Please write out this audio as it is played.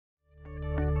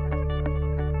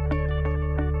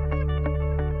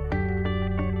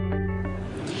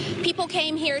People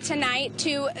came here tonight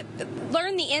to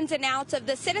learn the ins and outs of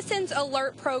the Citizens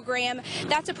Alert program.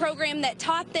 That's a program that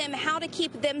taught them how to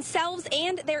keep themselves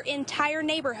and their entire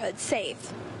neighborhood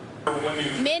safe.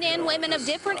 Men and women of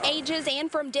different ages and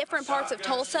from different parts of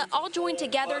Tulsa all joined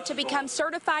together to become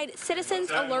certified Citizens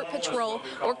Alert Patrol,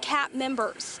 or CAP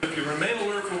members. If you remain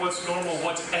alert for what's normal,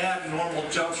 what's abnormal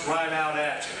jumps right out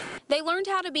at you. They learned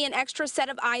how to be an extra set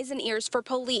of eyes and ears for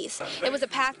police. It was a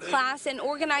packed class, and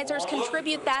organizers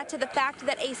contribute that to the fact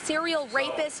that a serial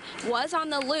rapist was on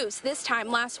the loose this time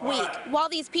last week. While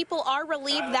these people are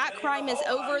relieved that crime is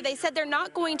over, they said they're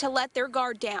not going to let their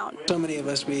guard down. So many of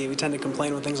us, we tend to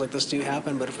complain when things like this do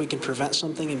happen, but if we can prevent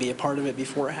something and be a part of it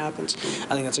before it happens,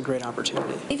 I think that's a great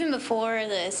opportunity. Even before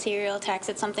the serial attacks,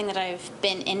 it's something that I've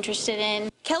been interested in.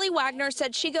 Kelly Wagner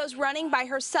said she goes running by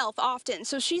herself often,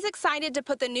 so she's excited to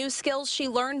put the new skills she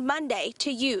learned Monday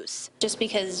to use. Just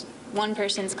because one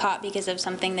person's caught because of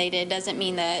something they did doesn't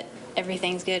mean that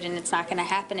everything's good and it's not going to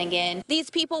happen again. These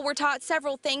people were taught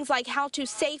several things like how to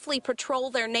safely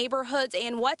patrol their neighborhoods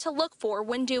and what to look for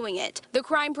when doing it. The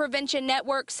Crime Prevention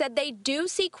Network said they do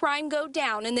see crime go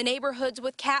down in the neighborhoods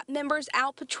with CAP members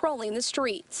out patrolling the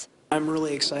streets. I'm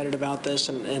really excited about this,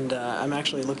 and I'm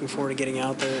actually looking forward to getting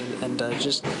out there and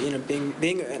just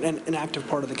being an active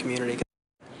part of the community.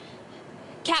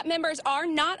 CAP members are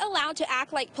not allowed to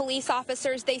act like police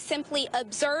officers. They simply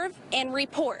observe and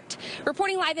report.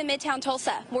 Reporting live in Midtown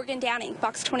Tulsa, Morgan Downing,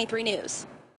 Fox 23 News.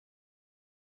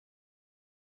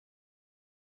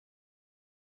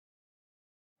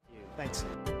 Thanks.